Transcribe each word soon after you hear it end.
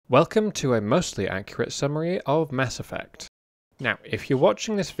Welcome to a mostly accurate summary of Mass Effect. Now, if you're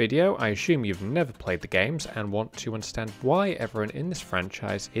watching this video, I assume you've never played the games and want to understand why everyone in this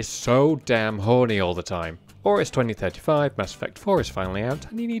franchise is so damn horny all the time. Or it's 2035, Mass Effect 4 is finally out,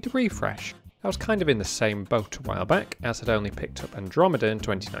 and you need a refresh. I was kind of in the same boat a while back, as I'd only picked up Andromeda in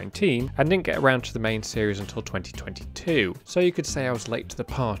 2019 and didn't get around to the main series until 2022, so you could say I was late to the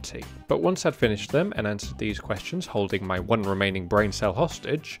party. But once I'd finished them and answered these questions holding my one remaining brain cell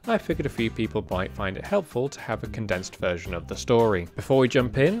hostage, I figured a few people might find it helpful to have a condensed version of the story. Before we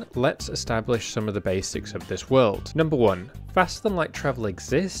jump in, let's establish some of the basics of this world. Number 1. Faster than light travel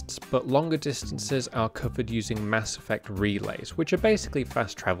exists, but longer distances are covered using Mass Effect relays, which are basically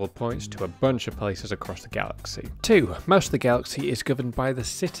fast travel points to a bunch of places across the galaxy. 2. Most of the galaxy is governed by the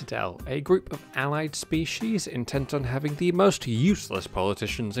Citadel, a group of allied species intent on having the most useless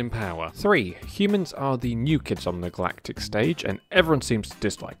politicians in power. 3. Humans are the new kids on the galactic stage, and everyone seems to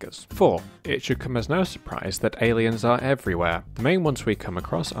dislike us. 4. It should come as no surprise that aliens are everywhere. The main ones we come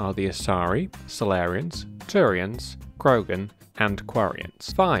across are the Asari, Solarians, Turians, Krogan, and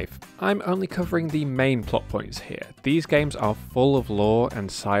Quarians. 5. I'm only covering the main plot points here. These games are full of lore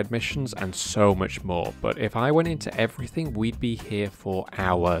and side missions and so much more, but if I went into everything, we'd be here for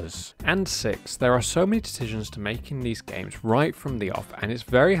hours. And 6. There are so many decisions to make in these games right from the off, and it's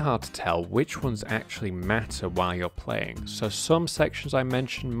very hard to tell which ones actually matter while you're playing, so some sections I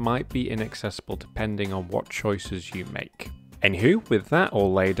mentioned might be inaccessible depending on what choices you make. Anywho, with that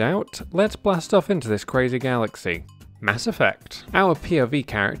all laid out, let's blast off into this crazy galaxy. Mass Effect. Our POV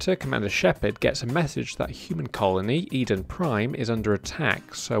character, Commander Shepard, gets a message that human colony, Eden Prime, is under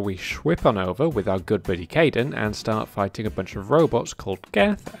attack, so we whip on over with our good buddy Kaidan and start fighting a bunch of robots called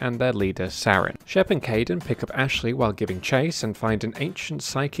Geth and their leader Saren. Shep and Kaidan pick up Ashley while giving chase and find an ancient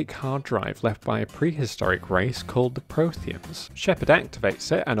psychic hard drive left by a prehistoric race called the Protheans. Shepard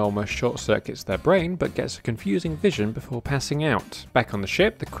activates it and almost short-circuits their brain, but gets a confusing vision before passing out. Back on the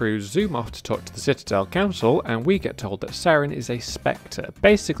ship, the crew zoom off to talk to the Citadel Council, and we get told that Saren is a Spectre,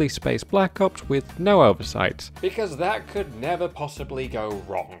 basically space Black Ops with no oversight. Because that could never possibly go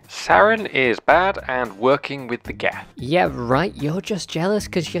wrong. Saren is bad and working with the Geth. Yeah, right, you're just jealous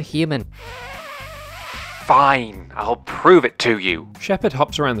because you're human. Fine, I'll prove it to you. Shepard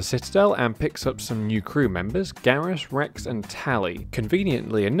hops around the Citadel and picks up some new crew members, Garrus, Rex, and Tali.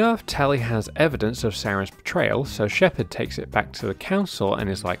 Conveniently enough, Tali has evidence of Saren's betrayal, so Shepard takes it back to the Council and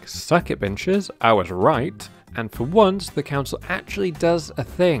is like, suck it, benches, I was right. And for once, the Council actually does a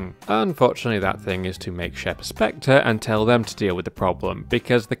thing. Unfortunately, that thing is to make Shep a Spectre and tell them to deal with the problem,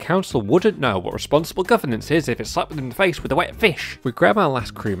 because the Council wouldn't know what responsible governance is if it slapped them in the face with a wet fish. We grab our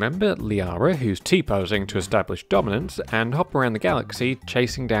last crew member, Liara, who's T-posing to establish dominance, and hop around the galaxy,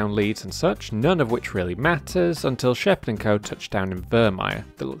 chasing down leads and such, none of which really matters, until Shepard and co touch down in Vermeer,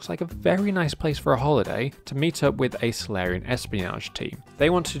 that looks like a very nice place for a holiday, to meet up with a Solarian espionage team. They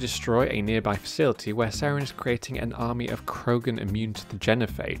want to destroy a nearby facility where Saren is creating an army of Krogan immune to the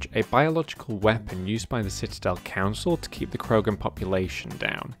genophage, a biological weapon used by the Citadel Council to keep the Krogan population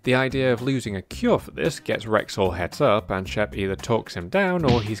down. The idea of losing a cure for this gets Rex all heads up, and Shep either talks him down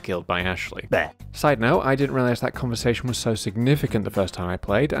or he's killed by Ashley. Bleh. Side note, I didn't realise that conversation was so significant the first time I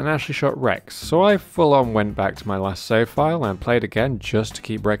played, and Ashley shot Rex, so I full on went back to my last save file and played again just to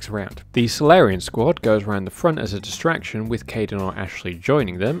keep Rex around. The Solarian squad goes around the front as a distraction, with Kaidan or Ashley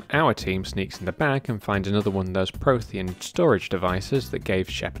joining them. Our team sneaks in the back and finds another one of those Prothean storage devices that gave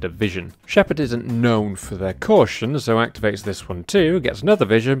Shepard a vision. Shepard isn't known for their caution, so activates this one too, gets another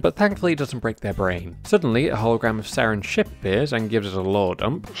vision, but thankfully it doesn't break their brain. Suddenly, a hologram of Saren's ship appears and gives us a lore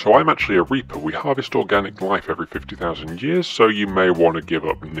dump. So I'm actually a Reaper. We harvest organic life every 50,000 years, so you may want to give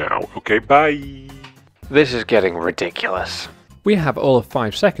up now. Okay, bye! This is getting ridiculous. We have all of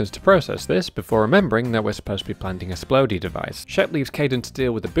 5 seconds to process this before remembering that we're supposed to be planting a splody device. Shep leaves Kaidan to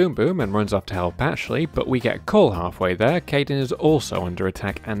deal with the Boom Boom and runs off to help Ashley, but we get a call halfway there. Kaidan is also under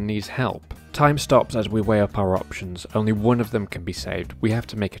attack and needs help. Time stops as we weigh up our options. Only one of them can be saved. We have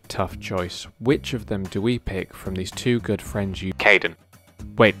to make a tough choice. Which of them do we pick from these two good friends you— Kaidan.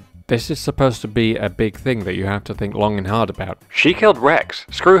 Wait. This is supposed to be a big thing that you have to think long and hard about. She killed Rex.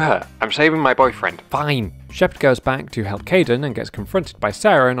 Screw her. I'm saving my boyfriend. Fine. Shepard goes back to help Kaidan and gets confronted by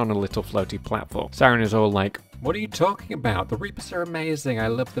Saren on a little floaty platform. Saren is all like, what are you talking about? The Reapers are amazing. I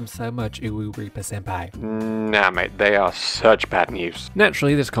love them so much. Ooh, Reaper senpai. Nah, mate. They are such bad news.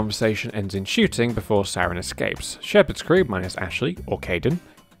 Naturally, this conversation ends in shooting before Saren escapes. Shepard's crew, minus Ashley, or Kaidan,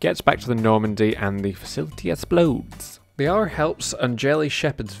 gets back to the Normandy and the facility explodes. Liara helps unjelly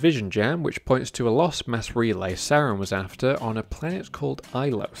Shepard's vision jam, which points to a lost mass relay Saren was after on a planet called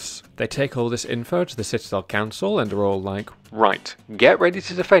Ilos. They take all this info to the Citadel Council and are all like, right, get ready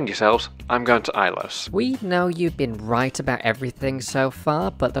to defend yourselves, I'm going to Ilos. We know you've been right about everything so far,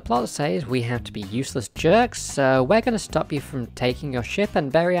 but the plot says we have to be useless jerks, so we're gonna stop you from taking your ship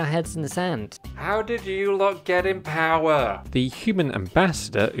and bury our heads in the sand. How did you lot get in power? The human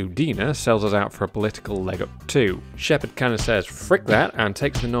ambassador, Udina, sells us out for a political leg up too. Shepard kinda says, frick that, and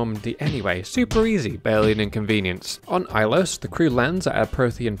takes the Normandy anyway. Super easy, barely an inconvenience. On Ilos, the crew lands at a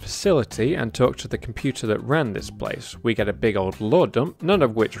Prothean facility and talk to the computer that ran this place. We get a big old lore dump, none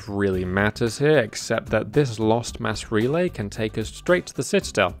of which really matters here, except that this lost mass relay can take us straight to the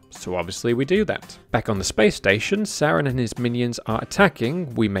Citadel, so obviously we do that. Back on the space station, Saren and his minions are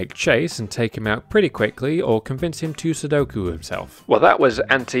attacking, we make chase and take him out pretty quickly, or convince him to Sudoku himself. Well, that was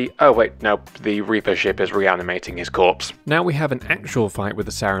oh wait, no, the Reaper ship is reanimating his corpse. Now we have an actual fight with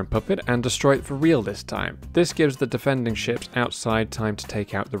the Saren puppet and destroy it for real this time. This gives the defending ships outside time to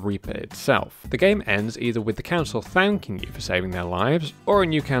take out the Reaper itself. The game ends either with the Council thanking you for saving their lives, or a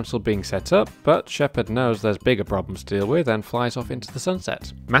new council being set up, but Shepard knows there's bigger problems to deal with and flies off into the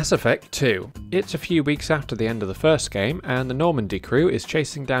sunset. Mass Effect 2. It's a few weeks after the end of the first game, and the Normandy crew is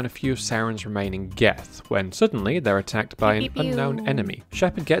chasing down a few of Saren's remaining Geth, when suddenly they're attacked by an unknown enemy.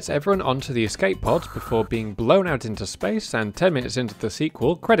 Shepard gets everyone onto the escape pods before being blown out into space, and 10 minutes into the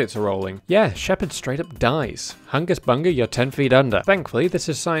sequel, credits are rolling. Yeah, Shepard straight up dies. Hungus Bunga, you're 10 feet under. Thankfully, this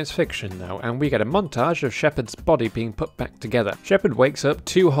is science fiction though, and we get a montage of Shepard's body being put back together. Shepard wakes up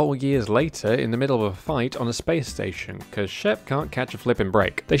 2 whole years later in the middle of a fight on a space station, because Shep can't catch a flipping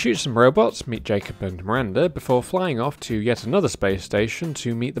break. They shoot some robots, meet Jacob and Miranda, before flying off to yet another space station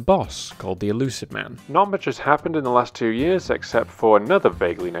to meet the boss, called the Elusive Man. Not much has happened in the last 2 years, except for another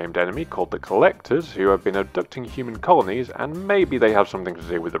vaguely named enemy called the Collectors, who have been abducting human colonies, and maybe they have something to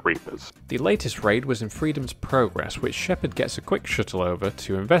do with the Reapers. The latest raid was in Freedom's Progress, which Shepard gets a quick shuttle over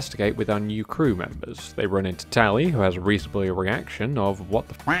to investigate with our new crew members. They run into Tally, who has reasonably a reaction of, what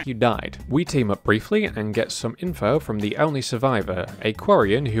the f*** you died. We team up briefly and get some info from the only survivor, a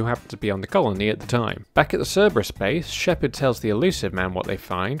Quarian who happened to be on the colony at the time. Back at the Cerberus base, Shepard tells the Elusive Man what they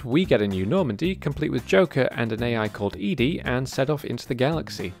find, we get a new Normandy, complete with Joker and an AI called Edie, and set off into the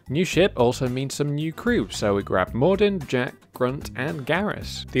galaxy. New ship also means some new crew, so we grab Morden, Jack, Grunt, and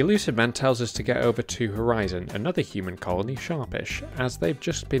Garrus. The Elusive Man tells us to get over to Horizon, another human colony, Sharpish, as they've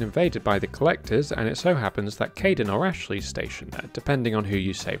just been invaded by the Collectors, and it so happens that Caden or Ashley's stationed there, depending on who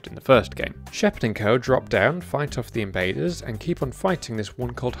you saved in the first game. Shepard and co drop down, fight off the invaders, and keep on fighting this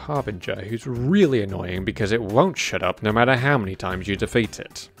one called Harbinger, who's really annoying because it won't shut up no matter how many times you defeat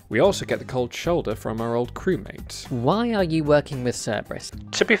it. We also get the cold shoulder from our old crewmates. Why are you working with Cerberus?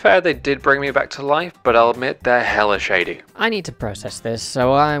 To be fair, they did bring me back to life, but I'll admit they're hella shady. I need to process this,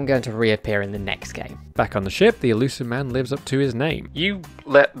 so I'm going to reappear in the next game. Back on the ship, the Elusive Man lives up to his name. You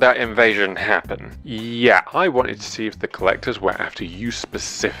let that invasion happen. Yeah, I wanted to see if the Collectors were after you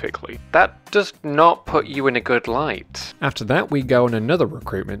specifically. That does not put you in a good light. After that, we go on another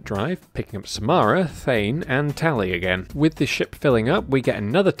recruitment drive, picking up Samara, Thane, and Tally again. With the ship filling up, we get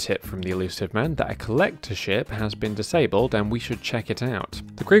another tip from the Elusive Man that a Collector ship has been disabled and we should check it out.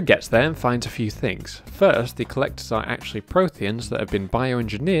 The crew gets there and finds a few things. First, the Collectors are actually Protheans that have been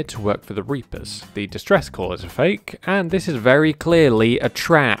bioengineered to work for the Reapers. The distress call is a fake, and this is very clearly a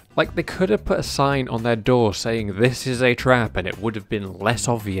trap. Like, they could have put a sign on their door saying this is a trap and it would have been less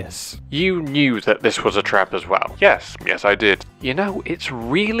obvious. You knew that this was a trap as well. Yes, I did. You know, it's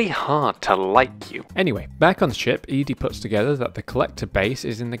really hard to like you. Anyway, back on the ship, Edie puts together that the Collector base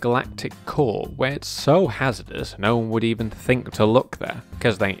is in the galactic core, where it's so hazardous no one would even think to look there,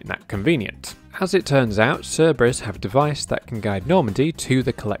 because they ain't that convenient. As it turns out, Cerberus have a device that can guide Normandy to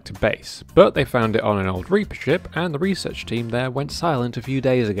the Collector base, but they found it on an old Reaper ship and the research team there went silent a few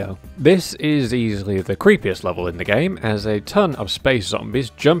days ago. This is easily the creepiest level in the game, as a ton of space zombies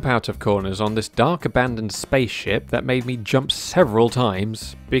jump out of corners on this dark abandoned spaceship that made me jump several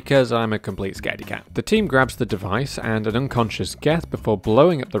times, because I'm a complete scaredy cat. The team grabs the device and an unconscious Geth before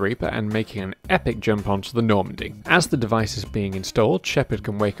blowing up the Reaper and making an epic jump onto the Normandy. As the device is being installed, Shepard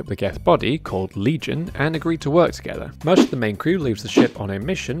can wake up the Geth body, called Legion, and agree to work together. Most of the main crew leaves the ship on a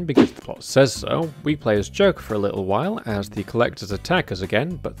mission because the plot says so. We play as Joker for a little while as the Collectors attack us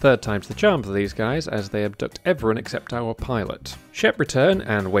again, but third time's the charm for these guys as they abduct everyone except our pilot. Shep return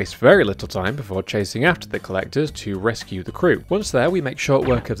and waste very little time before chasing after the Collectors to rescue the crew. Once there, we make short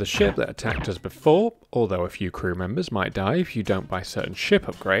work of the ship that attacked us before, although a few crew members might die if you don't buy certain ship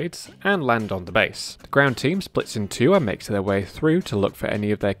upgrades, and land on the base. The ground team splits in two and makes their way through to look for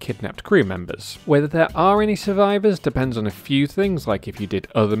any of their kidnapped crew members. Reapers. Whether there are any survivors depends on a few things, like if you did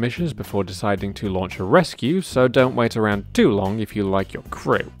other missions before deciding to launch a rescue, so don't wait around too long if you like your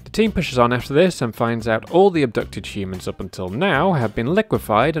crew. The team pushes on after this and finds out all the abducted humans up until now have been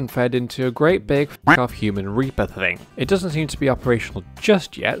liquefied and fed into a great big f***off human Reaper thing. It doesn't seem to be operational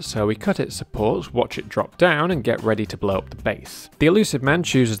just yet, so we cut its supports, watch it drop down and get ready to blow up the base. The elusive man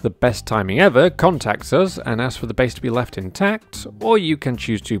chooses the best timing ever, contacts us and asks for the base to be left intact, or you can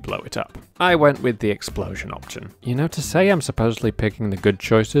choose to blow it up. I went with the explosion option. You know, to say I'm supposedly picking the good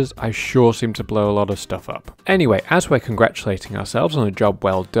choices, I sure seem to blow a lot of stuff up. Anyway, as we're congratulating ourselves on a job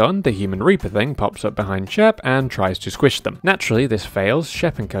well done, the human Reaper thing pops up behind Shep and tries to squish them. Naturally, this fails.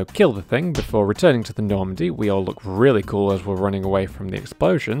 Shep and Co kill the thing before returning to the Normandy. We all look really cool as we're running away from the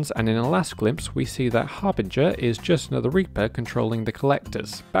explosions, and in a last glimpse, we see that Harbinger is just another Reaper controlling the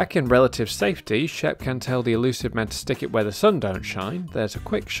collectors. Back in relative safety, Shep can tell the elusive man to stick it where the sun don't shine. There's a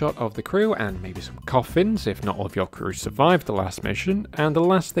quick shot of the crew and maybe some coffins if not all of your crew survived the last mission, and the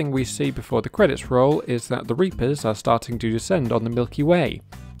last thing we see before the credits roll is that the Reapers are starting to descend on the Milky Way.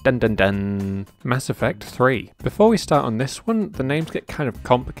 Dun dun dun. Mass Effect 3. Before we start on this one, the names get kind of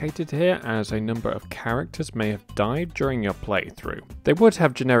complicated here as a number of characters may have died during your playthrough. They would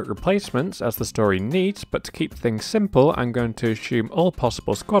have generic replacements as the story needs, but to keep things simple, I'm going to assume all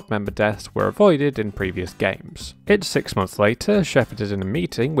possible squad member deaths were avoided in previous games. It's 6 months later, Shepard is in a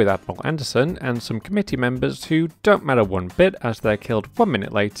meeting with Admiral Anderson and some committee members who don't matter one bit as they're killed 1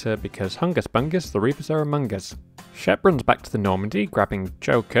 minute later because Hungus Bungus, the Reapers are among us. Shep runs back to the Normandy, grabbing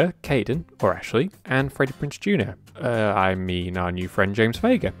Joker, Caden, or Ashley, and Freddie Prinze Jr. I mean our new friend James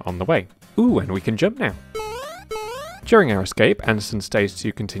Vega, on the way. Ooh, and we can jump now. During our escape, Anderson stays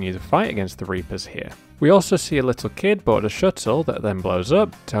to continue the fight against the Reapers here. We also see a little kid board a shuttle that then blows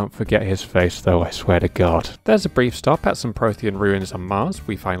up. Don't forget his face though, I swear to God. There's a brief stop at some Prothean ruins on Mars.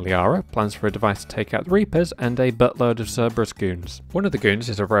 We find Liara, plans for a device to take out the Reapers, and a buttload of Cerberus goons. One of the goons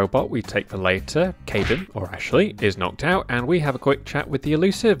is a robot we take for later. Caden, or Ashley, is knocked out, and we have a quick chat with the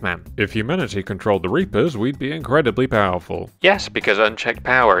elusive man. If humanity controlled the Reapers, we'd be incredibly powerful. Yes, because unchecked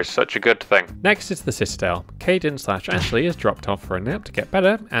power is such a good thing. Next is the Citadel. Caden/Ashley is dropped off for a nap to get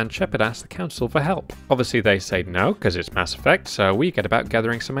better, and Shepard asks the Council for help. Obviously they say no, because it's Mass Effect, so we get about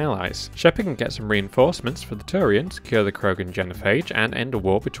gathering some allies. Shepard can get some reinforcements for the Turians, cure the Krogan genophage, and end a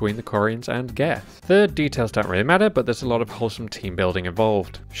war between the Quarians and Geth. The details don't really matter, but there's a lot of wholesome team building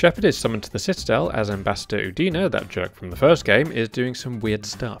involved. Shepard is summoned to the Citadel as Ambassador Udina, that jerk from the first game, is doing some weird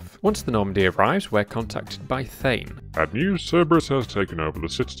stuff. Once the Normandy arrives, we're contacted by Thane. Bad news, Cerberus has taken over the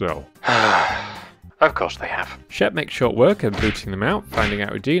Citadel. Of course they have. Shep makes short work of booting them out, finding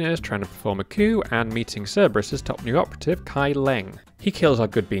out Udina is trying to perform a coup, and meeting Cerberus' top new operative, Kai Leng. He kills our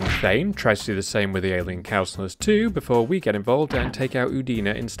good being Thane, tries to do the same with the alien counselors too, before we get involved and take out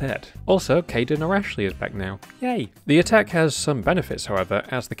Udina instead. Also, Caden or Ashley is back now. Yay! The attack has some benefits, however,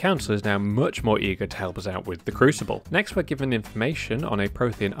 as the council is now much more eager to help us out with the Crucible. Next, we're given information on a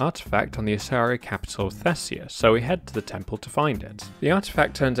Prothean artifact on the Asari capital Thessia, so we head to the temple to find it. The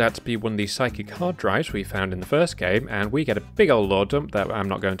artifact turns out to be one of the psychic hard drives we found in the first game, and we get a big old lore dump that I'm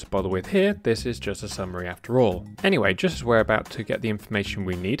not going to bother with here. This is just a summary after all. Anyway, just as we're about to get the information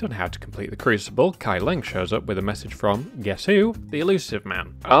we need on how to complete the Crucible, Kai Leng shows up with a message from, guess who? The elusive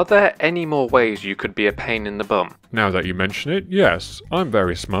man. Are there any more ways you could be a pain in the bum? Now that you mention it, yes, I'm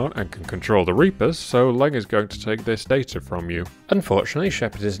very smart and can control the Reapers, so Leng is going to take this data from you. Unfortunately,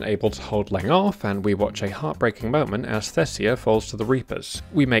 Shepard isn't able to hold Leng off, and we watch a heartbreaking moment as Thessia falls to the Reapers.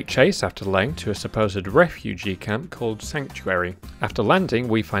 We make chase after Leng to a supposed refugee camp called Sanctuary. After landing,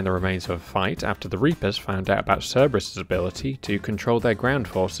 we find the remains of a fight after the Reapers found out about Cerberus' ability to control their ground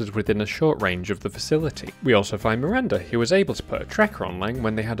forces within a short range of the facility. We also find Miranda, who was able to put a tracker on Leng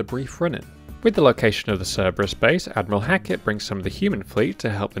when they had a brief run-in. With the location of the Cerberus base, Admiral Hackett brings some of the human fleet to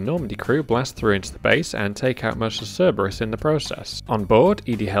help the Normandy crew blast through into the base and take out most of Cerberus in the process. On board,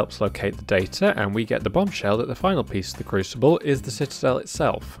 Edie helps locate the data, and we get the bombshell that the final piece of the Crucible is the Citadel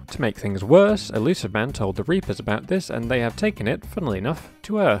itself. To make things worse, Elusive Man told the Reapers about this, and they have taken it, funnily enough,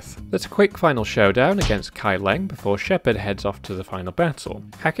 to Earth. There's a quick final showdown against Kai Leng before Shepard heads off to the final battle.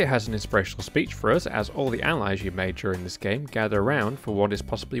 Hackett has an inspirational speech for us as all the allies you made during this game gather around for what is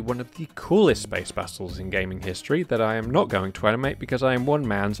possibly one of the coolest space battles in gaming history that I am not going to animate because I am one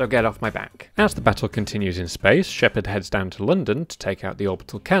man, so get off my back. As the battle continues in space, Shepard heads down to London to take out the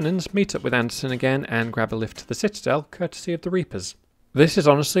orbital cannons, meet up with Anderson again, and grab a lift to the Citadel, courtesy of the Reapers. This is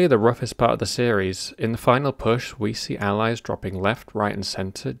honestly the roughest part of the series. In the final push, we see allies dropping left, right and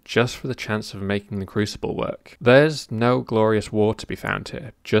centre just for the chance of making the Crucible work. There's no glorious war to be found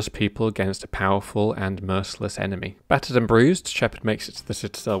here, just people against a powerful and merciless enemy. Battered and bruised, Shepard makes it to the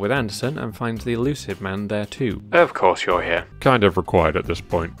Citadel with Anderson and finds the elusive man there too. Of course you're here. Kind of required at this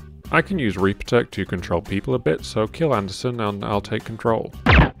point. I can use Reprotect to control people a bit, so kill Anderson and I'll take control.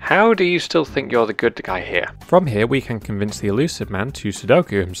 How do you still think you're the good guy here? From here we can convince the elusive man to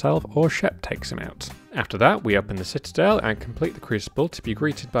Sudoku himself, or Shep takes him out. After that, we open the Citadel and complete the Crucible to be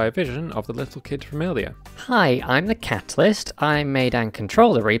greeted by a vision of the little kid from earlier. Hi, I'm the Catalyst. I made and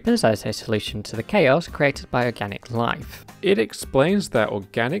control the Reapers as a solution to the chaos created by organic life. It explains that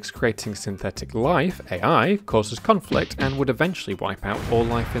organics creating synthetic life, AI, causes conflict and would eventually wipe out all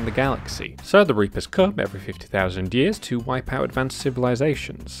life in the galaxy. So the Reapers come every 50,000 years to wipe out advanced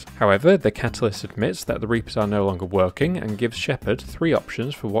civilizations. However, the Catalyst admits that the Reapers are no longer working and gives Shepard 3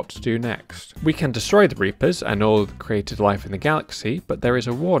 options for what to do next. We can destroy the Reapers and all created life in the galaxy, but there is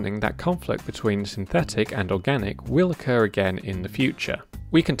a warning that conflict between synthetic and organic will occur again in the future.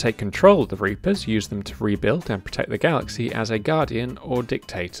 We can take control of the Reapers, use them to rebuild and protect the galaxy as a guardian or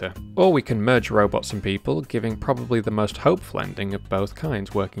dictator. Or we can merge robots and people, giving probably the most hopeful ending of both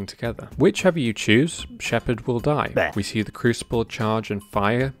kinds working together. Whichever you choose, Shepard will die. Blech. We see the Crucible charge and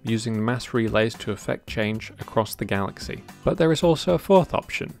fire, using the mass relays to effect change across the galaxy. But there is also a 4th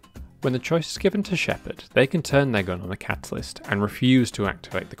option. When the choice is given to Shepard, they can turn their gun on the Catalyst and refuse to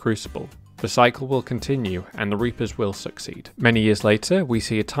activate the Crucible. The cycle will continue and the Reapers will succeed. Many years later, we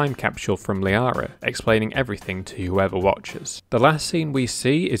see a time capsule from Liara, explaining everything to whoever watches. The last scene we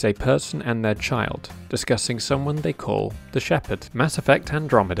see is a person and their child, discussing someone they call the Shepherd. Mass Effect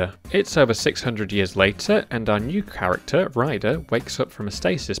Andromeda. It's over 600 years later and our new character, Ryder, wakes up from a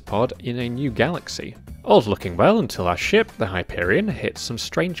stasis pod in a new galaxy. All's looking well until our ship, the Hyperion, hits some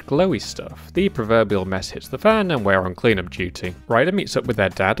strange glowy stuff. The proverbial mess hits the fan and we're on cleanup duty. Ryder meets up with their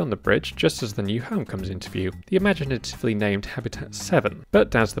dad on the bridge just as the new home comes into view, the imaginatively named Habitat 7. But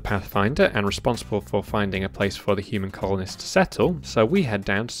Dad's the Pathfinder and responsible for finding a place for the human colonists to settle, so we head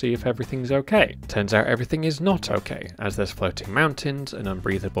down to see if everything's okay. Turns out everything is not okay, as there's floating mountains, an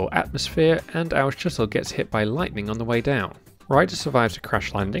unbreathable atmosphere, and our shuttle gets hit by lightning on the way down. Ryder survives a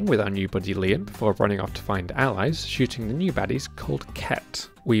crash landing with our new buddy Liam before running off to find allies, shooting the new baddies called Ket.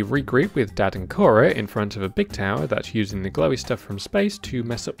 We regroup with Dad and Cora in front of a big tower that's using the glowy stuff from space to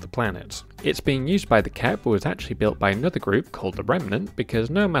mess up the planet. It's being used by the Ket but was actually built by another group called the Remnant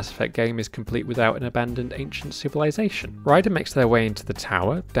because no Mass Effect game is complete without an abandoned ancient civilization. Ryder makes their way into the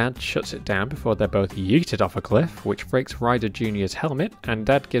tower, Dad shuts it down before they're both yeeted off a cliff, which breaks Ryder Jr.'s helmet, and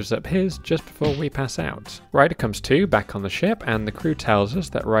Dad gives up his just before we pass out. Ryder comes to back on the ship and the crew tells us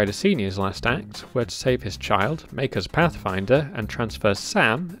that Ryder Sr.'s last act were to save his child, make us Pathfinder, and transfer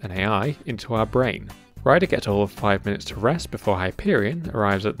Sam, an AI, into our brain. Ryder gets all of 5 minutes to rest before Hyperion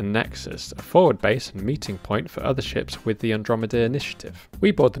arrives at the Nexus, a forward base and meeting point for other ships with the Andromeda Initiative.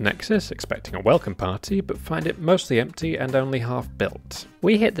 We board the Nexus, expecting a welcome party, but find it mostly empty and only half built.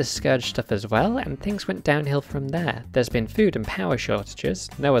 We hit the Scourge stuff as well, and things went downhill from there. There's been food and power shortages,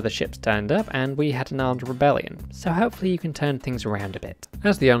 no other ships turned up, and we had an armed rebellion, so hopefully you can turn things around a bit.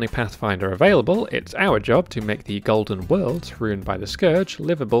 As the only Pathfinder available, it's our job to make the Golden World, ruined by the Scourge,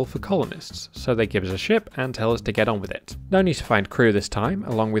 livable for colonists, so they give us a ship and tell us to get on with it. No need to find crew this time.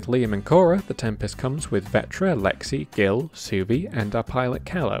 Along with Liam and Cora, the Tempest comes with Vetra, Lexi, Gil, Suvi, and our pilot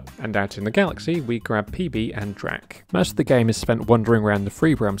Callow. And out in the galaxy, we grab PB and Drac. Most of the game is spent wandering around the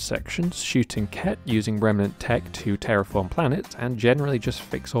free roam sections, shooting Ket, using remnant tech to terraform planets, and generally just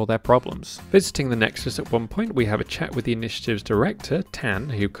fix all their problems. Visiting the Nexus at one point, we have a chat with the initiative's director, Tan,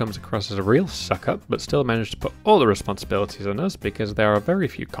 who comes across as a real suck-up, but still managed to put all the responsibilities on us because there are very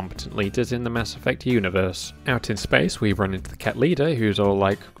few competent leaders in the Mass Effect universe. Out in space, we run into the Ket leader, who's all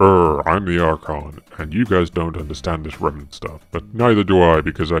like, I'm the Archon, and you guys don't understand this remnant stuff, but neither do I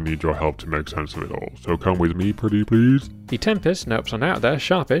because I need your help to make sense of it all, so come with me pretty please. The Tempest nopes on out there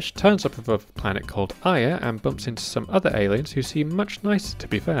sharpish, turns up above a planet called Aya and bumps into some other aliens who seem much nicer to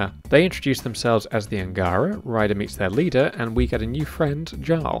be fair. They introduce themselves as the Angara, Ryder meets their leader, and we get a new friend,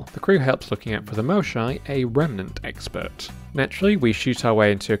 Jarl. The crew helps looking out for the Moshai, a remnant expert. Naturally, we shoot our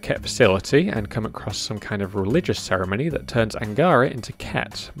way into a Ket facility and come across some kind of religious ceremony that turns Angara into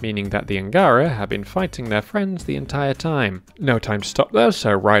Ket, meaning that the Angara have been fighting their friends the entire time. No time to stop though,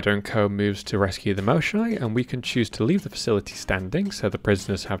 so Ryder and co moves to rescue the Moshai, and we can choose to leave the facility standing so the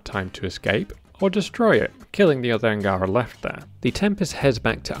prisoners have time to escape, or destroy it, killing the other Angara left there. The Tempest heads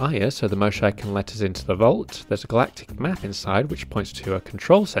back to Aya so the Moshae can let us into the vault. There's a galactic map inside which points to a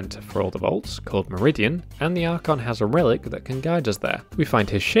control center for all the vaults, called Meridian, and the Archon has a relic that can guide us there. We find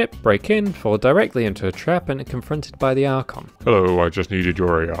his ship, break in, fall directly into a trap, and are confronted by the Archon. Hello, I just needed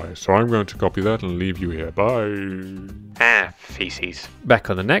your AI, so I'm going to copy that and leave you here. Bye. Feces. Back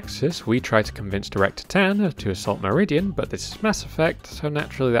on the Nexus, we try to convince Director Tan to assault Meridian, but this is Mass Effect, so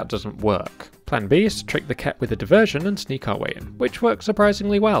naturally that doesn't work. Plan B is to trick the Ket with a diversion and sneak our way in, which works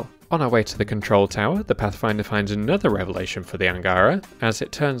surprisingly well. On our way to the control tower, the Pathfinder finds another revelation for the Angara, as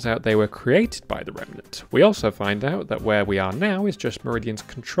it turns out they were created by the Remnant. We also find out that where we are now is just Meridian's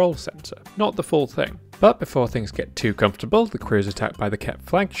control center, not the full thing. But before things get too comfortable, the crew is attacked by the Ket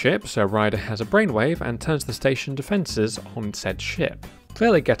flagship, so Ryder has a brainwave and turns the station defenses on said ship.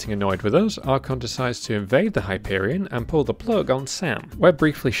 Clearly getting annoyed with us, Archon decides to invade the Hyperion and pull the plug on Sam. We're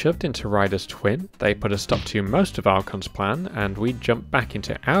briefly shoved into Ryder's twin, they put a stop to most of Archon's plan, and we jump back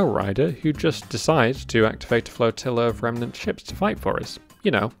into our Ryder, who just decides to activate a flotilla of Remnant ships to fight for us. You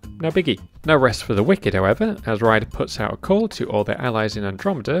know, no biggie. No rest for the wicked, however, as Ryder puts out a call to all their allies in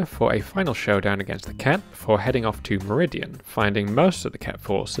Andromeda for a final showdown against the Ket before heading off to Meridian, finding most of the Ket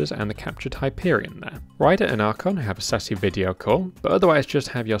forces and the captured Hyperion there. Ryder and Archon have a sassy video call, but otherwise just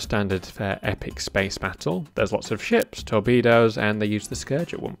have your standard fair epic space battle. There's lots of ships, torpedoes, and they use the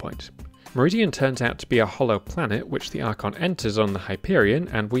Scourge at one point. Meridian turns out to be a hollow planet which the Archon enters on the Hyperion,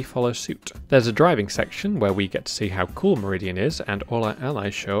 and we follow suit. There's a driving section where we get to see how cool Meridian is, and all our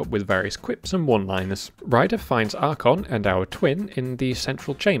allies show up with various quips and one-liners. Ryder finds Archon and our twin in the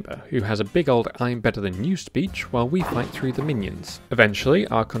central chamber, who has a big old "I'm better than you" speech while we fight through the minions. Eventually,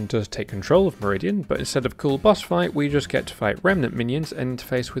 Archon does take control of Meridian, but instead of cool boss fight, we just get to fight Remnant minions and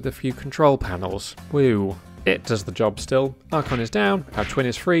interface with a few control panels. Woo. It does the job still. Archon is down, our twin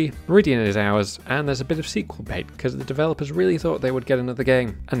is free, Meridian is ours, and there's a bit of sequel bait because the developers really thought they would get another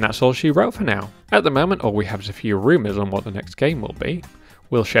game. And that's all she wrote for now. At the moment, all we have is a few rumours on what the next game will be.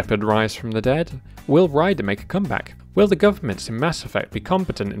 Will Shepard rise from the dead? Will Ryder make a comeback? Will the governments in Mass Effect be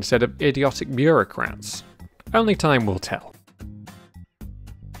competent instead of idiotic bureaucrats? Only time will tell.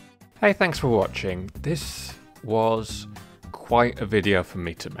 Hey, thanks for watching. This was quite a video for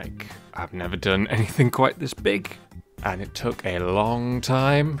me to make. I've never done anything quite this big, and it took a long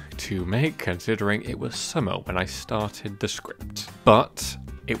time to make considering it was summer when I started the script. But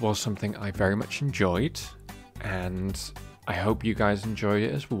it was something I very much enjoyed, and I hope you guys enjoyed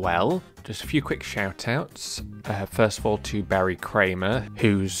it as well. Just a few quick shout outs. First of all to Barry Kramer,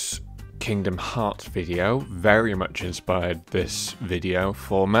 whose Kingdom Hearts video very much inspired this video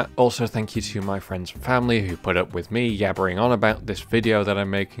format. Also thank you to my friends and family who put up with me yabbering on about this video that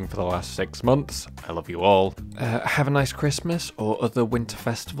I'm making for the last 6 months. I love you all. Have a nice Christmas or other winter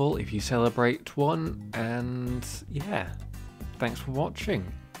festival if you celebrate one, and yeah, thanks for watching.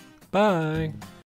 Bye!